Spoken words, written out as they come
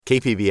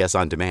KPBS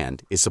On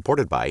Demand is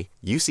supported by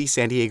UC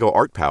San Diego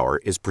Art Power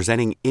is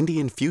presenting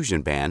Indian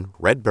fusion band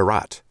Red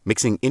Bharat,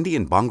 mixing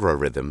Indian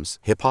Bhangra rhythms,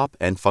 hip-hop,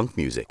 and funk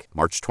music,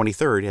 March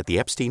 23rd at the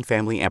Epstein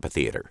Family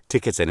Amphitheater.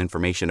 Tickets and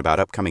information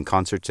about upcoming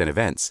concerts and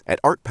events at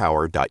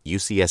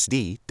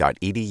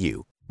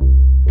artpower.ucsd.edu.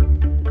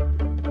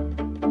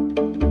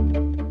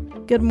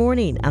 Good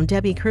morning, I'm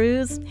Debbie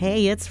Cruz.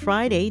 Hey, it's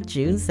Friday,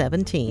 June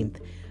 17th.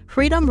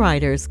 Freedom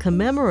Riders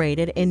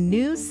commemorated a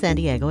new San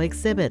Diego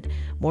exhibit.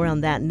 More on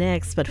that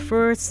next, but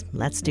first,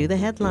 let's do the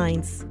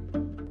headlines.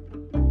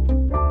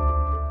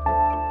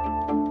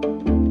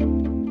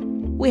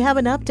 We have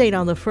an update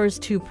on the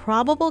first two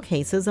probable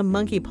cases of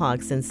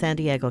monkeypox in San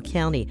Diego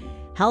County.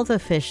 Health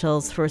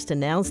officials first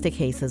announced the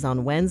cases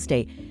on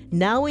Wednesday.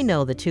 Now we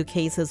know the two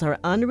cases are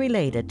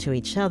unrelated to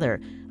each other,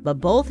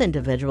 but both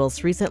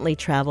individuals recently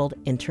traveled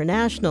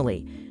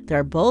internationally.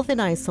 They're both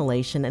in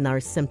isolation and are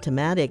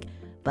symptomatic,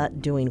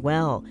 but doing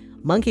well.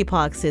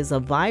 Monkeypox is a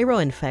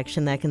viral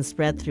infection that can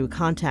spread through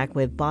contact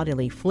with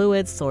bodily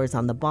fluids, sores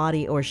on the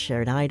body, or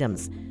shared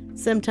items.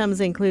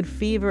 Symptoms include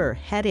fever,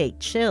 headache,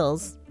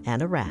 chills,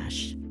 and a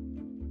rash.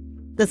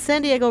 The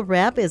San Diego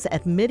Rep is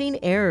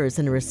admitting errors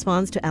in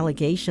response to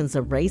allegations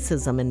of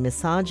racism and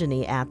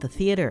misogyny at the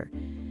theater.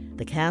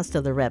 The cast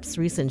of the Rep's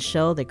recent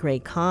show, The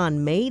Great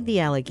Con, made the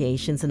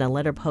allegations in a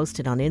letter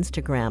posted on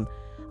Instagram.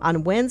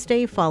 On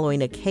Wednesday,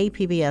 following a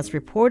KPBS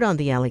report on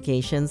the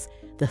allegations,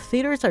 the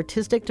theater's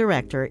artistic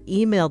director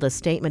emailed a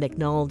statement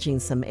acknowledging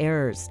some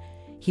errors.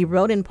 He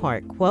wrote in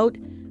part, quote,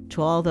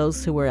 "To all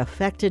those who were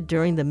affected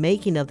during the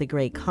making of The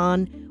Great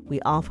Con, we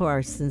offer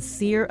our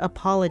sincere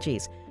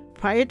apologies.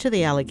 Prior to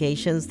the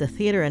allegations, the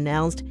theater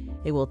announced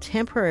it will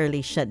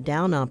temporarily shut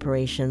down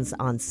operations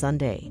on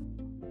Sunday."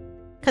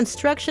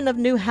 Construction of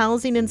new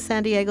housing in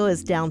San Diego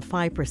is down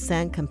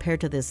 5%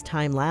 compared to this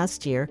time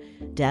last year.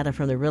 Data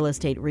from the Real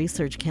Estate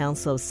Research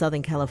Council of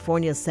Southern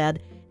California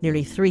said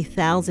nearly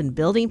 3,000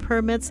 building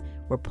permits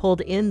were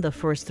pulled in the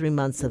first 3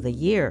 months of the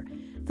year.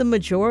 The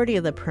majority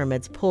of the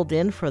permits pulled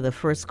in for the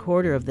first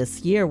quarter of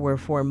this year were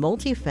for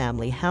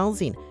multifamily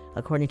housing,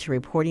 according to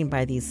reporting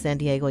by the San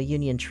Diego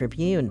Union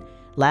Tribune.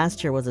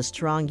 Last year was a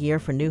strong year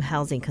for new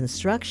housing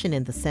construction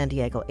in the San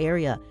Diego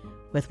area,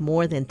 with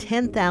more than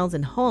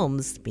 10,000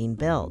 homes being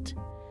built.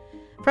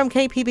 From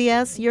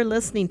KPBS, you're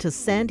listening to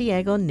San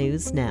Diego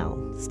News Now.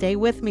 Stay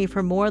with me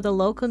for more of the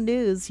local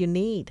news you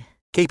need.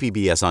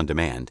 KPBS On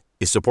Demand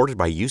is supported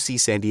by UC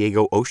San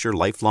Diego Osher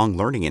Lifelong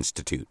Learning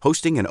Institute,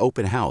 hosting an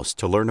open house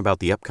to learn about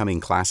the upcoming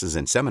classes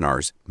and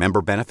seminars,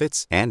 member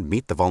benefits, and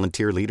meet the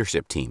volunteer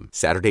leadership team.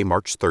 Saturday,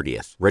 March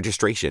 30th.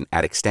 Registration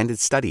at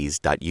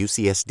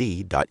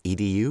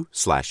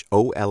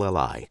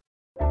extendedstudies.ucsd.edu/OLLI.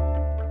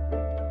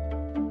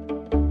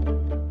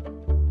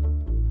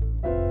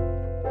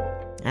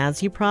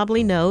 As you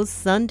probably know,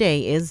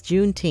 Sunday is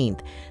Juneteenth,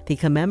 the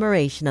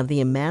commemoration of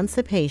the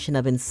emancipation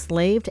of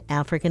enslaved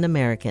African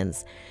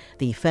Americans.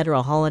 The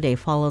federal holiday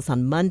follows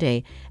on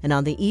Monday, and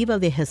on the eve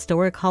of the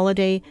historic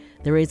holiday,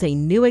 there is a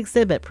new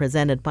exhibit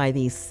presented by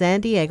the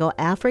San Diego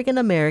African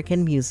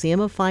American Museum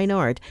of Fine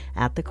Art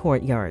at the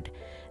Courtyard.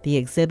 The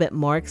exhibit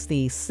marks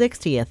the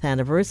 60th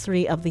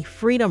anniversary of the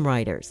Freedom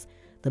Riders.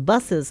 The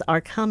buses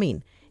are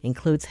coming,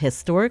 includes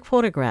historic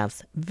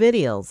photographs,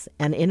 videos,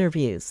 and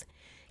interviews.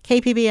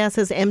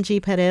 KPBS's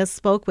MG Perez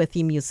spoke with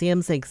the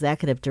museum's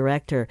executive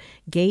director,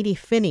 Gady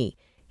Finney.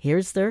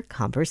 Here's their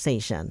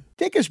conversation.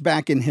 Take us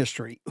back in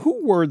history.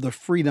 Who were the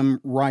Freedom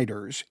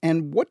Riders,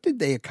 and what did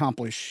they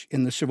accomplish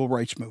in the civil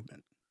rights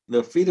movement?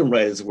 The Freedom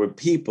Riders were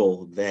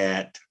people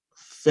that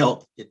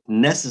felt it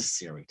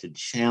necessary to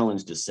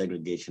challenge the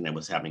segregation that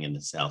was happening in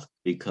the South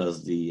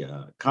because the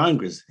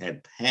Congress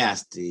had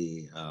passed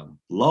the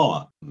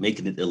law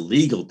making it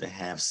illegal to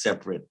have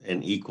separate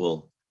and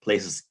equal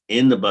places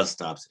in the bus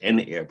stops and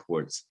the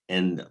airports.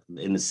 And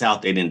in the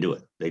South, they didn't do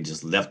it. They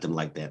just left them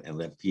like that and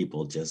left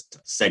people just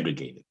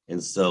segregated.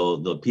 And so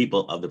the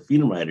people of the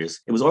Freedom Riders,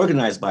 it was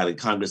organized by the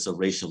Congress of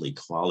Racial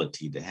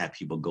Equality to have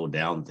people go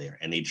down there,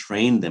 and they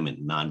trained them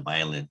in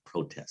nonviolent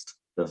protest.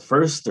 The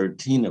first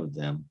 13 of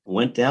them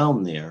went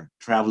down there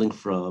traveling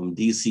from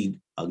DC,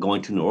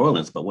 going to New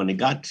Orleans. But when they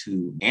got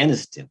to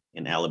Anniston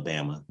in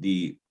Alabama,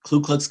 the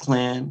Ku Klux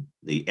Klan,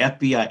 the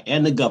FBI,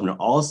 and the governor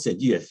all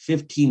said, you have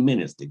 15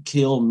 minutes to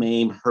kill,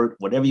 maim, hurt,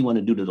 whatever you want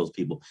to do to those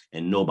people,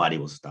 and nobody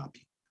will stop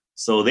you.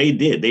 So they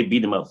did. They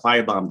beat them up,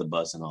 firebombed the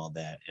bus and all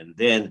that. And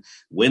then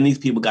when these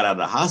people got out of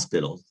the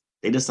hospital,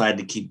 they decided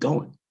to keep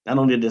going. Not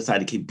only did they decide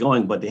to keep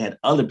going, but they had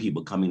other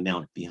people coming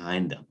down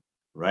behind them.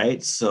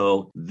 Right?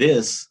 So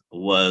this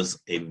was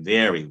a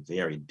very,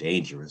 very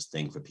dangerous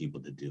thing for people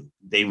to do.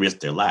 They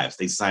risked their lives.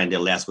 They signed their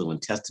last will and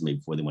testament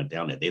before they went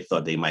down there. They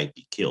thought they might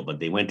be killed,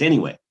 but they went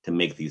anyway to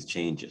make these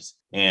changes.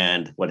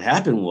 And what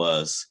happened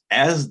was,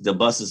 as the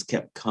buses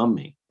kept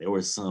coming, there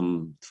were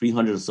some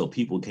 300 or so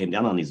people who came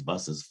down on these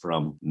buses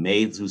from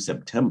May through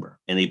September,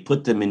 and they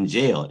put them in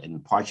jail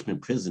in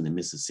Parchment Prison in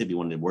Mississippi,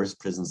 one of the worst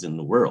prisons in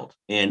the world.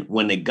 And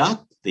when they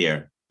got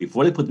there,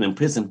 before they put them in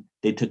prison,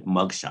 they took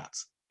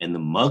mugshots. And the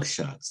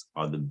mugshots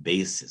are the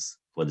basis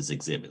for this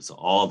exhibit. So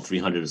all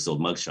 300 or so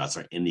mugshots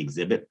are in the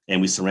exhibit, and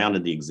we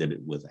surrounded the exhibit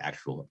with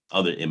actual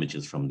other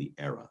images from the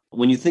era.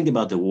 When you think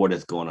about the war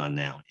that's going on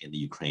now in the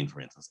Ukraine,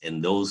 for instance,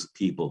 and those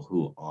people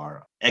who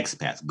are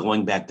expats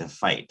going back to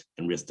fight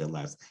and risk their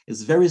lives,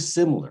 it's very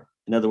similar.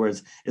 In other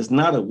words, it's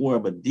not a war,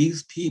 but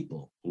these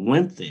people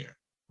went there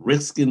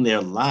risking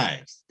their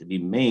lives to be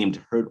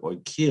maimed, hurt, or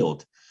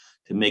killed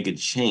to make a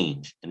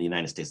change in the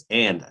United States,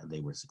 and they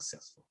were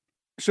successful.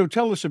 So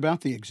tell us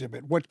about the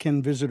exhibit. What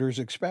can visitors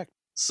expect?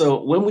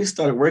 So when we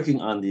started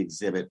working on the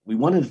exhibit, we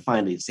wanted to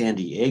find a San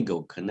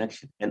Diego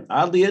connection. And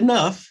oddly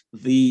enough,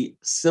 the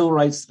civil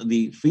rights,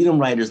 the Freedom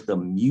Riders, the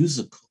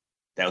musical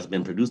that was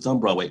been produced on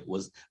Broadway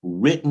was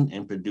written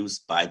and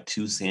produced by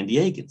two San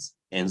Diegans.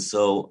 And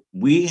so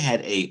we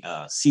had a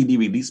CD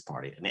release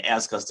party, and they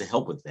asked us to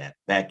help with that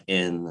back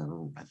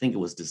in, I think it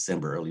was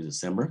December, early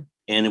December.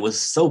 And it was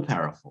so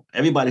powerful.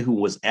 Everybody who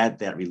was at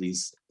that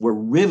release were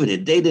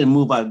riveted. They didn't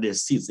move out of their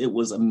seats. It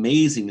was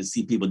amazing to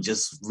see people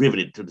just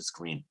riveted to the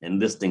screen and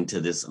listening to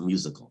this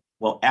musical.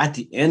 Well, at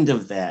the end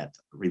of that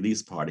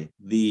release party,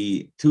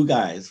 the two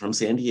guys from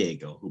San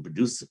Diego who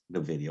produced the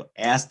video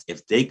asked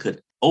if they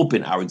could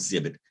open our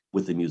exhibit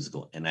with the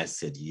musical. And I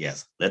said,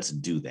 yes, let's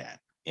do that.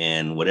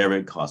 And whatever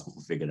it costs,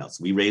 we'll figure it out.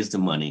 So we raised the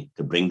money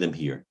to bring them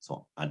here.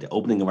 So at the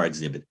opening of our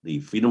exhibit, the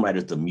Freedom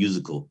Riders, the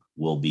musical,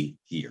 will be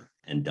here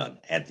and done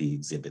at the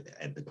exhibit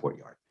at the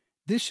courtyard.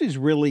 This is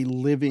really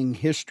living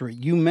history.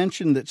 You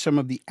mentioned that some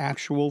of the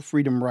actual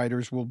Freedom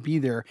Riders will be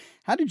there.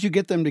 How did you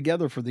get them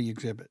together for the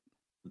exhibit?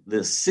 The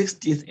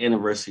 60th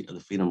anniversary of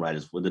the Freedom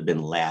Riders would have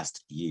been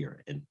last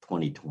year in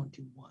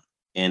 2021.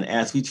 And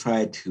as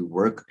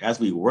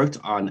we worked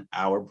on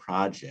our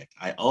project,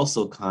 I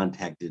also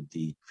contacted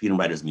the Freedom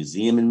Riders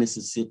Museum in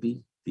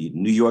Mississippi, the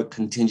New York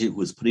contingent who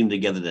was putting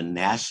together the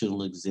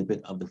national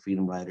exhibit of the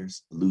Freedom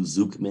Riders, Lou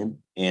Zuckman.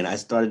 And I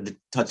started to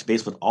touch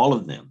base with all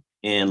of them.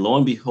 And lo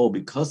and behold,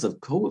 because of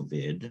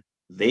COVID,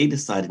 they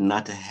decided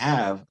not to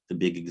have the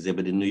big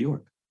exhibit in New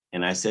York.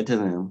 And I said to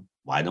them,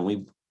 why don't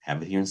we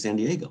have it here in San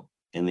Diego?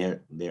 And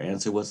their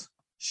answer was,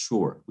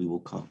 sure, we will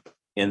come.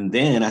 And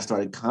then I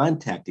started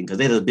contacting, because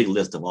they had a big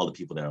list of all the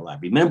people that are alive.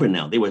 Remember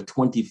now, they were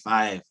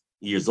 25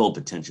 years old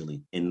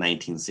potentially in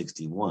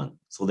 1961.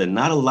 So there are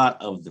not a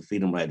lot of the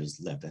Freedom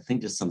Riders left. I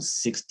think there's some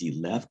 60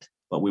 left,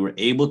 but we were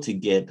able to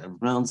get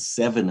around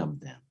 7 of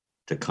them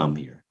to come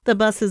here. The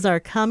buses are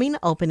coming.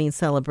 Opening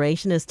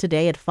celebration is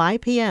today at 5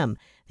 p.m.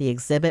 The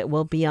exhibit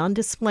will be on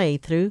display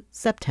through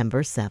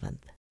September 7th.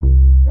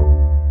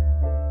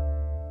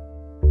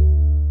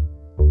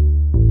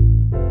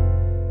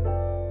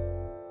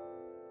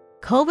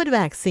 COVID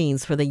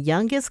vaccines for the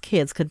youngest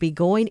kids could be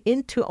going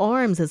into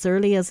arms as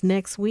early as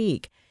next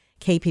week.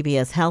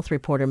 KPBS health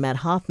reporter Matt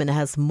Hoffman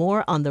has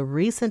more on the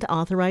recent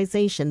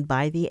authorization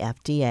by the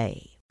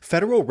FDA.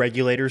 Federal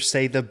regulators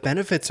say the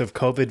benefits of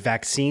COVID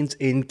vaccines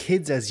in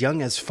kids as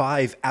young as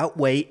 5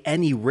 outweigh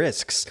any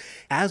risks.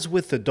 As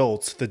with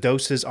adults, the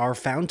doses are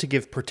found to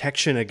give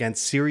protection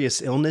against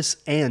serious illness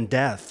and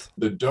death.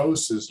 The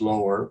dose is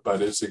lower,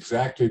 but it's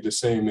exactly the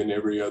same in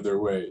every other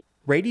way.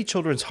 Rady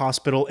Children's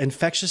Hospital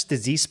infectious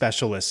disease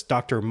specialist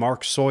Dr.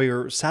 Mark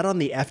Sawyer sat on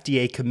the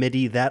FDA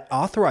committee that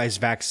authorized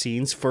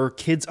vaccines for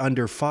kids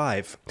under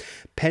 5.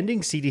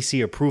 Pending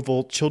CDC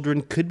approval,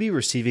 children could be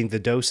receiving the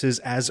doses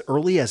as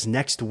early as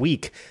next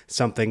week,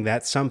 something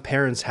that some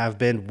parents have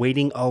been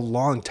waiting a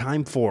long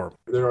time for.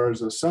 There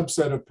is a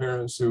subset of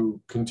parents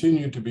who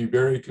continue to be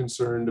very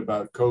concerned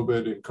about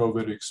COVID and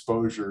COVID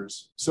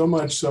exposures, so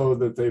much so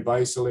that they've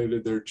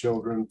isolated their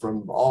children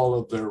from all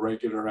of their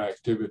regular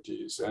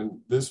activities.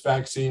 And this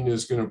vaccine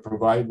is going to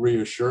provide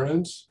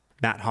reassurance.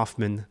 Matt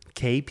Hoffman,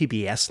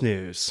 KPBS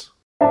News.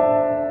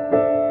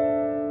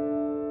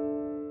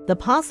 The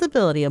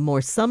possibility of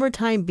more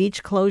summertime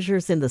beach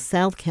closures in the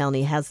South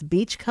County has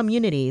beach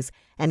communities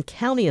and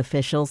county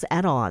officials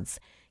at odds.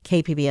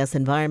 KPBS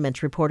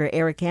environment reporter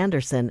Eric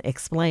Anderson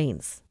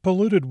explains.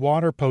 Polluted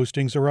water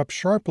postings are up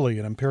sharply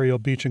at Imperial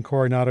Beach in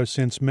Coronado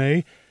since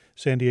May.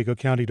 San Diego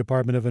County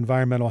Department of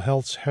Environmental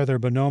Health's Heather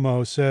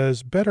Bonomo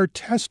says better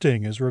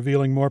testing is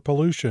revealing more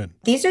pollution.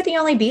 These are the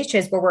only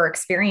beaches where we're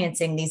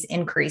experiencing these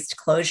increased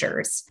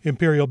closures.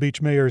 Imperial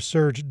Beach Mayor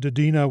Serge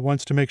Dedina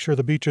wants to make sure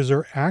the beaches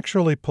are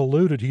actually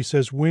polluted. He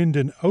says wind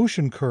and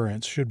ocean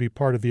currents should be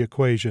part of the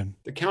equation.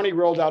 The county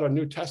rolled out a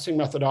new testing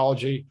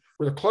methodology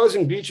where the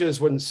closing beaches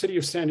when the city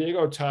of San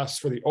Diego tests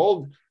for the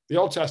old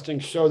testing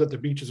show that the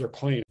beaches are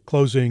clean.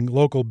 Closing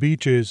local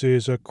beaches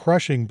is a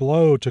crushing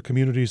blow to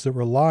communities that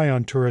rely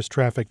on tourist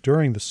traffic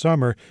during the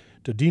summer.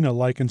 Dedina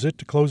likens it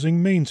to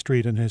closing Main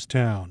Street in his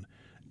town.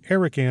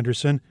 Eric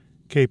Anderson,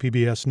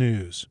 KPBS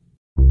News.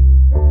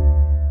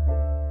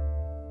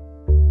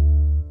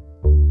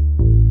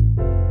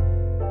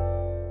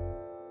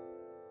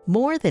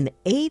 More than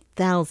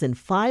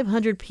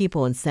 8,500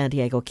 people in San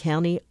Diego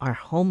County are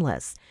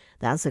homeless.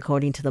 That's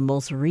according to the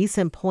most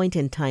recent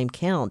point-in-time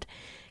count.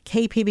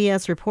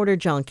 KPBS reporter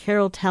John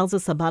Carroll tells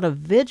us about a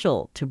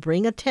vigil to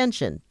bring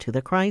attention to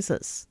the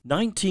crisis.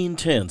 19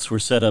 tents were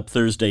set up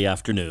Thursday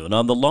afternoon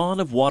on the lawn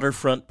of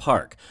Waterfront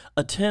Park.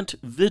 A tent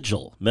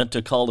vigil meant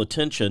to call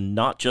attention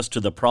not just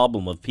to the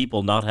problem of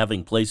people not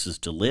having places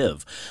to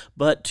live,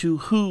 but to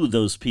who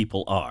those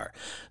people are.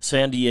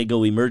 San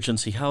Diego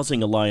Emergency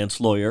Housing Alliance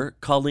lawyer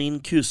Colleen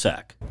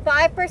Cusack.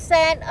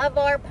 5% of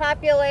our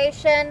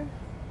population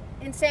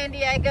in San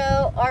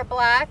Diego are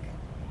Black,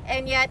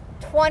 and yet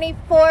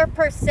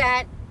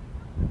 24%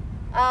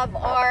 of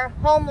our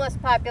homeless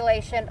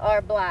population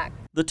are Black.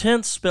 The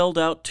tents spelled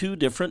out two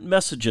different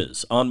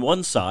messages. On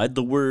one side,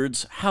 the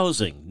words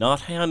housing,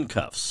 not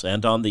handcuffs,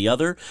 and on the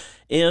other,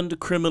 end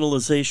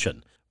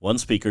criminalization. One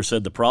speaker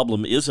said the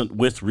problem isn't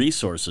with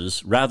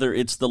resources, rather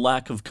it's the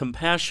lack of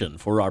compassion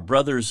for our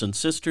brothers and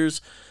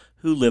sisters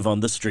who live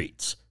on the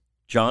streets.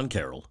 John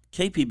Carroll,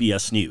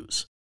 KPBS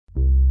News.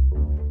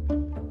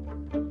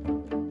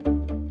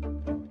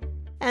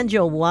 And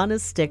you'll want to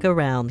stick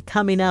around.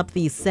 Coming up,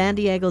 the San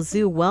Diego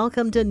Zoo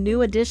welcomed a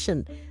new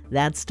addition.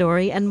 That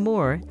story and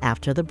more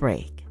after the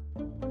break.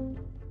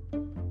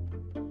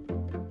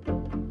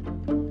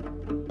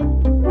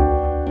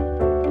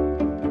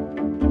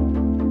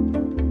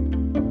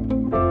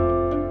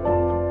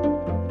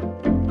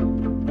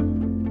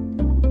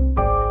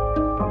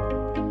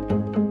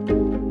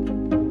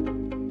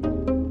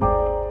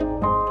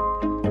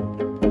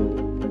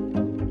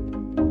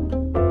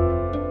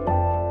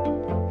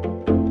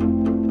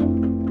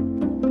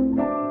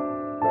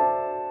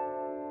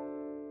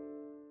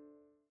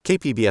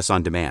 KPBS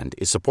On Demand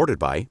is supported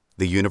by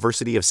the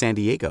University of San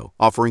Diego,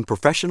 offering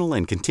professional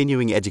and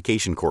continuing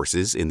education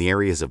courses in the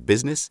areas of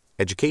business,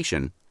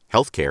 education,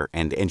 healthcare,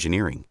 and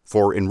engineering.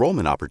 For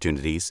enrollment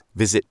opportunities,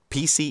 visit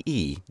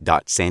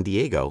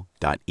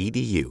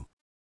pce.sandiego.edu.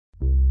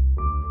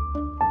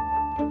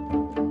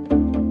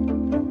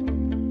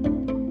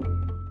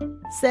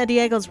 San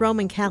Diego's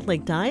Roman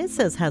Catholic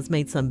Diocese has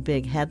made some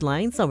big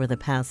headlines over the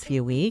past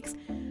few weeks.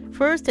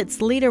 First, its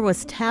leader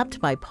was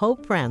tapped by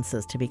Pope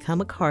Francis to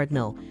become a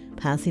cardinal,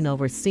 passing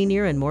over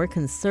senior and more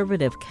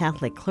conservative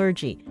Catholic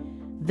clergy.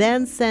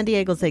 Then, San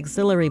Diego's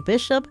auxiliary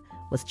bishop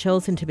was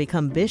chosen to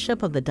become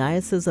bishop of the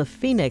Diocese of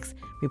Phoenix,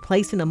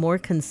 replacing a more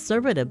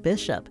conservative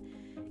bishop.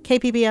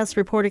 KPBS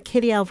reporter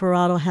Kitty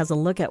Alvarado has a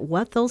look at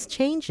what those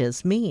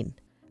changes mean.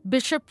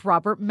 Bishop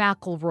Robert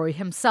McElroy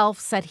himself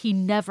said he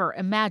never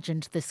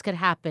imagined this could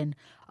happen,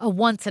 a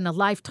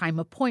once-in-a-lifetime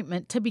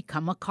appointment to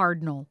become a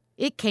cardinal.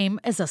 It came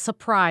as a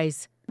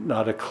surprise.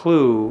 Not a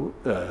clue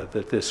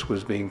that this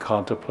was being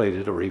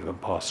contemplated or even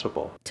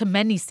possible. To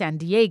many San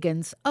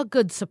Diegans, a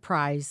good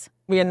surprise.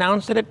 We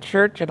announced it at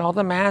church and all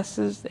the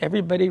masses.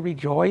 Everybody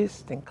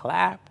rejoiced and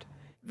clapped.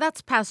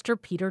 That's Pastor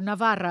Peter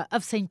Navarra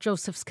of St.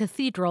 Joseph's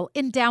Cathedral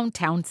in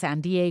downtown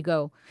San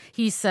Diego.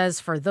 He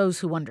says for those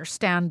who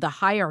understand the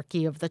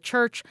hierarchy of the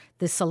church,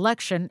 this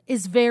selection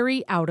is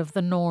very out of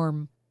the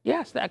norm.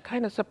 Yes, that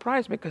kind of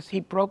surprised because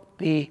he broke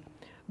the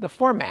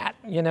format,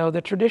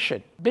 the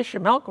tradition.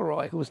 Bishop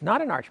McElroy, who was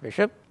not an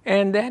archbishop,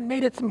 and that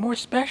made it more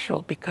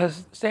special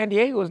because San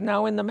Diego is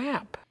now in the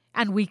map.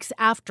 And weeks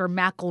after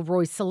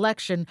McElroy's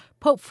selection,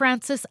 Pope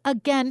Francis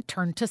again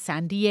turned to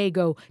San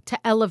Diego to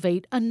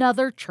elevate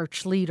another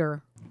church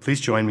leader. Please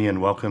join me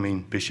in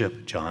welcoming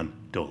Bishop John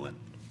Dolan.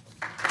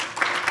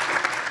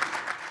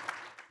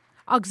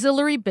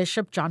 Auxiliary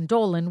Bishop John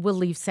Dolan will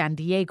leave San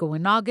Diego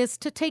in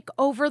August to take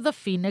over the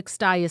Phoenix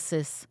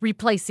Diocese,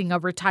 replacing a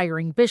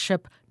retiring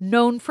bishop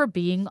known for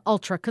being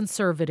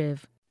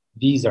ultra-conservative.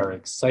 These are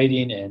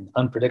exciting and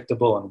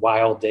unpredictable and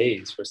wild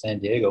days for San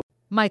Diego.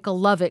 Michael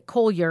Lovett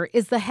Collier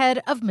is the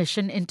head of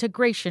mission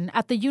integration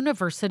at the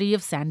University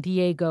of San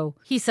Diego.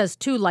 He says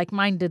two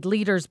like-minded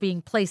leaders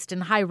being placed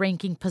in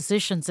high-ranking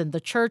positions in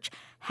the church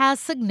has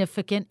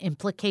significant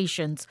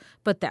implications,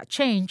 but that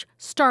change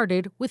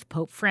started with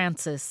Pope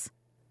Francis.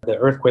 The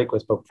earthquake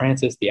was Pope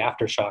Francis. The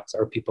aftershocks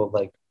are people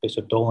like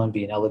Bishop Dolan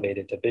being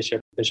elevated to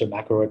bishop, Bishop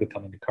McElroy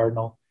becoming a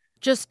cardinal.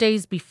 Just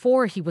days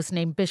before he was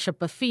named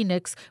Bishop of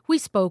Phoenix, we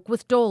spoke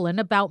with Dolan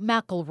about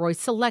McElroy's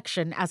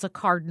selection as a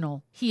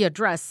cardinal. He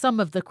addressed some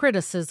of the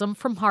criticism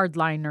from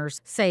hardliners,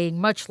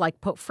 saying much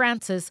like Pope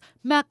Francis,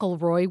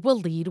 McElroy will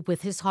lead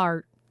with his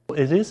heart.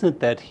 It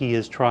isn't that he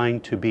is trying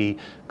to be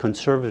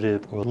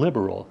conservative or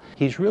liberal.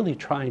 He's really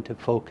trying to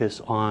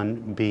focus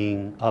on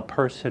being a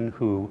person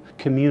who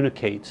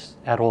communicates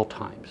at all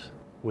times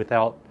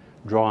without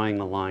drawing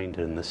a line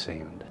in the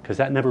sand, because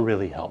that never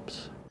really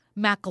helps.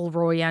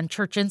 McElroy and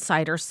Church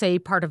insiders say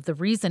part of the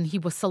reason he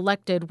was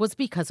selected was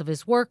because of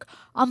his work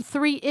on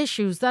three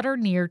issues that are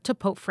near to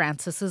Pope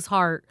Francis's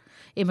heart: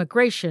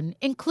 immigration,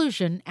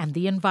 inclusion, and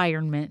the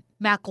environment.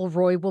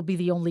 McElroy will be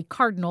the only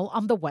cardinal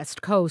on the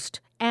West Coast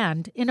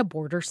and in a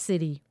border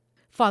city.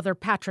 Father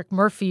Patrick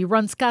Murphy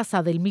runs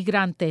Casa del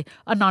Migrante,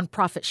 a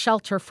nonprofit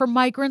shelter for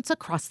migrants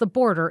across the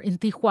border in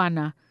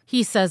Tijuana.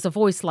 He says a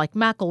voice like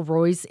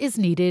McElroy's is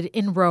needed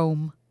in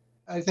Rome.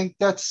 I think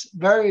that's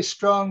very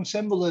strong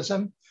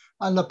symbolism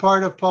on the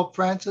part of Pope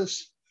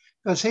Francis,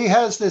 because he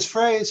has this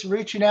phrase,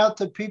 reaching out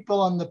to people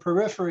on the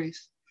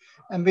peripheries.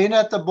 And being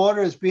at the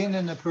border is being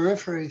in the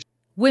periphery.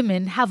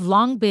 Women have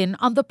long been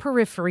on the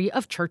periphery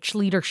of church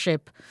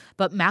leadership,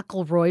 but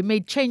McElroy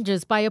made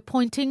changes by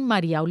appointing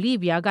Maria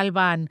Olivia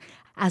Galvan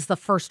as the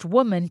first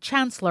woman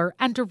chancellor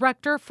and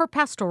director for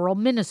pastoral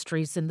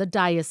ministries in the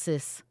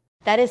diocese.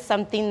 That is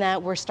something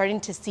that we're starting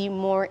to see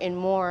more and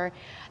more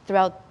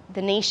throughout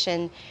the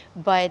nation,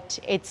 but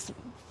it's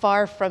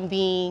far from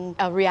being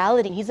a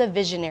reality. He's a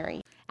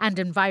visionary. And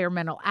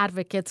environmental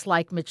advocates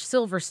like Mitch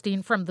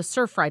Silverstein from the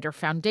Surfrider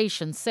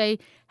Foundation say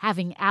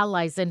having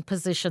allies in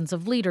positions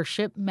of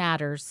leadership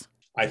matters.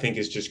 I think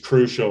is just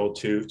crucial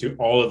to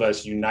all of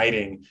us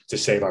uniting to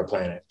save our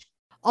planet.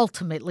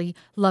 Ultimately,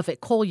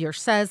 Lovett Collier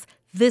says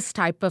this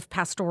type of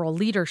pastoral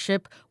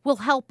leadership will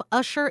help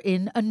usher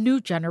in a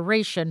new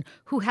generation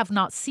who have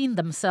not seen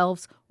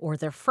themselves or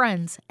their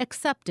friends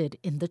accepted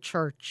in the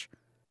church.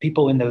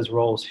 People in those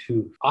roles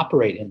who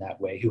operate in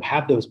that way, who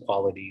have those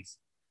qualities,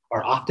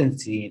 are often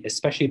seen,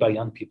 especially by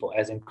young people,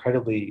 as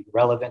incredibly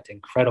relevant,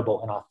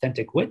 incredible, and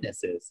authentic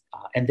witnesses.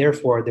 And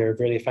therefore, they're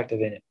really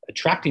effective in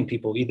attracting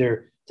people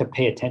either to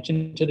pay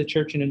attention to the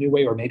church in a new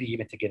way or maybe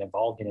even to get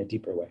involved in a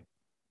deeper way.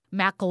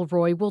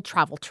 McElroy will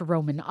travel to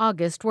Rome in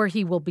August, where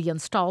he will be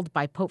installed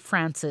by Pope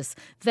Francis.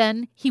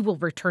 Then he will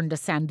return to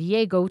San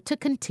Diego to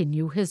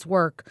continue his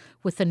work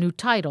with the new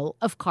title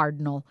of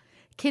Cardinal.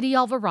 Kitty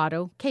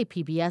Alvarado,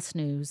 KPBS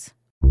News.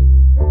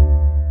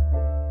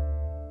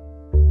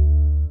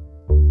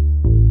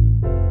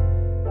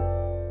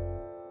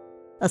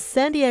 A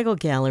San Diego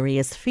gallery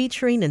is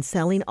featuring and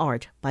selling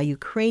art by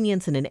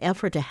Ukrainians in an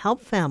effort to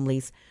help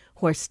families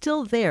who are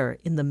still there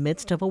in the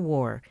midst of a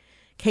war.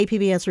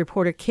 KPBS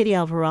reporter Kitty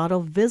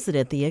Alvarado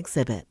visited the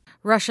exhibit.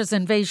 Russia's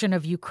invasion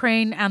of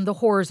Ukraine and the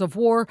horrors of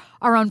war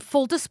are on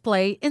full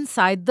display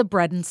inside the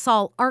Bread and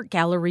Salt Art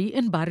Gallery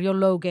in Barrio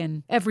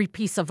Logan. Every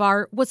piece of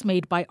art was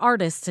made by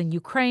artists in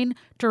Ukraine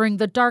during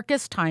the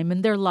darkest time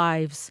in their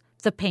lives.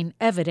 The pain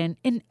evident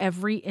in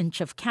every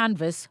inch of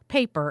canvas,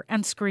 paper,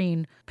 and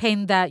screen.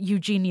 Pain that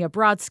Eugenia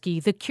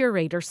Brodsky, the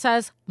curator,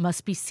 says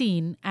must be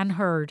seen and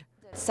heard.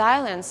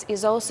 Silence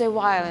is also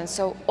violence.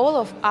 So all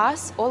of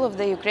us, all of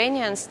the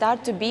Ukrainians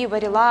start to be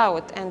very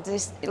loud. And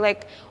this,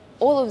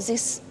 all of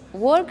these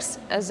works,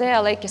 they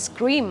are like a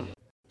scream.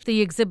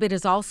 The exhibit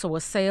is also a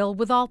sale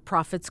with all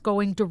profits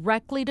going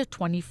directly to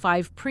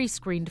 25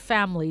 pre-screened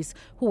families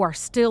who are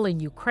still in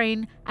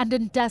Ukraine and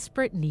in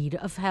desperate need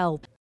of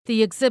help.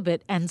 The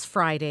exhibit ends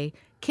Friday.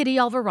 Kitty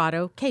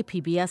Alvarado,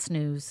 KPBS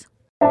News.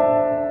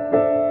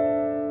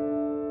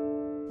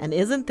 And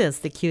isn't this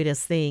the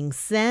cutest thing?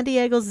 San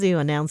Diego Zoo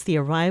announced the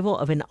arrival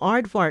of an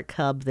aardvark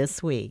cub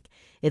this week.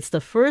 It's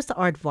the first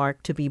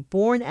aardvark to be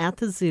born at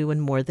the zoo in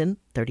more than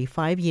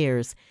 35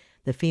 years.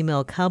 The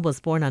female cub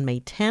was born on May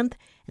 10th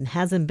and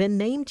hasn't been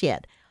named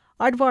yet.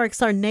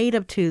 Aardvarks are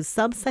native to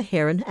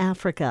sub-Saharan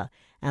Africa,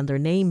 and their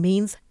name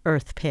means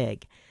earth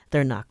pig.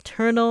 They're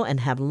nocturnal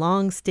and have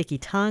long, sticky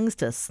tongues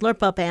to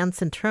slurp up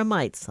ants and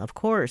termites, of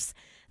course.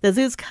 The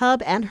zoo's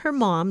cub and her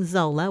mom,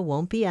 Zola,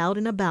 won't be out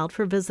and about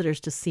for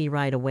visitors to see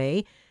right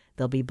away.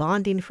 They'll be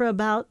bonding for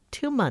about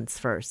 2 months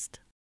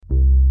first.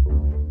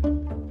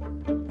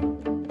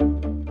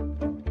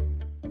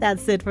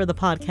 That's it for the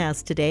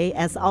podcast today.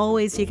 As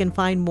always, you can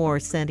find more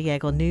San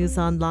Diego news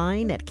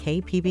online at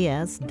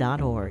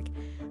kpbs.org.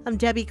 I'm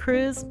Debbie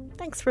Cruz.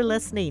 Thanks for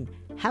listening.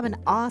 Have an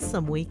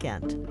awesome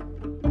weekend.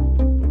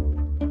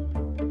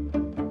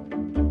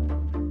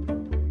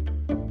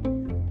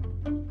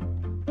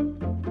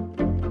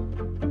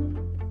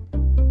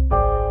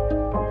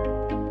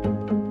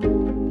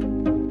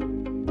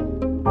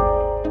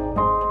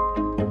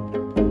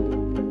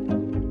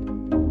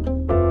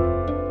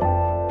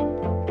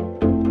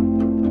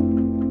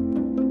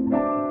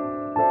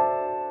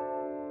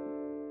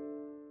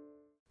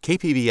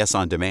 KPBS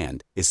On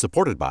Demand is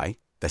supported by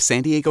the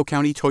San Diego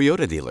County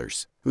Toyota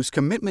dealers, whose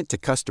commitment to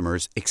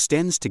customers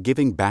extends to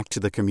giving back to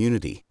the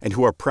community and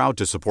who are proud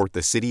to support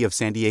the City of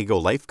San Diego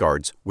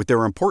lifeguards with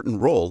their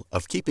important role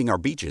of keeping our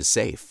beaches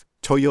safe.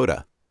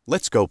 Toyota,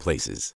 let's go places.